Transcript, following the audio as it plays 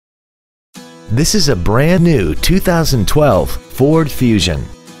This is a brand new 2012 Ford Fusion.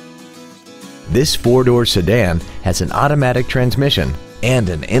 This four-door sedan has an automatic transmission and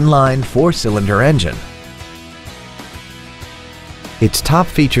an inline four-cylinder engine. Its top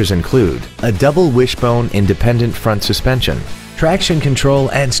features include a double wishbone independent front suspension, traction control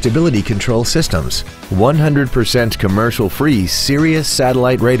and stability control systems, 100% commercial-free Sirius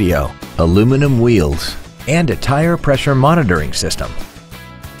satellite radio, aluminum wheels, and a tire pressure monitoring system.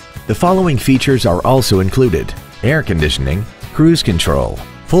 The following features are also included: air conditioning, cruise control,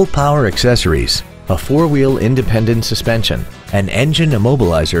 full power accessories, a four-wheel independent suspension, an engine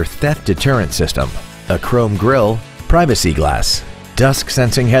immobilizer theft deterrent system, a chrome grille, privacy glass, dusk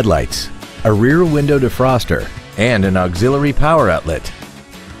sensing headlights, a rear window defroster, and an auxiliary power outlet.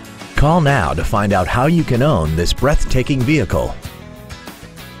 Call now to find out how you can own this breathtaking vehicle.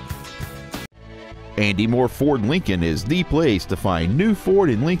 Andy Mohr Ford Lincoln is the place to find new Ford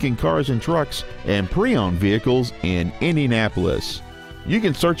and Lincoln cars and trucks and pre-owned vehicles in Indianapolis. You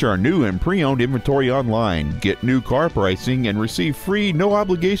can search our new and pre-owned inventory online, get new car pricing, and receive free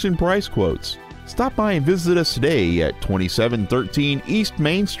no-obligation price quotes. Stop by and visit us today at 2713 East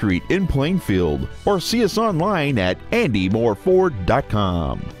Main Street in Plainfield, or see us online at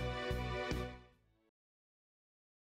andymohrford.com.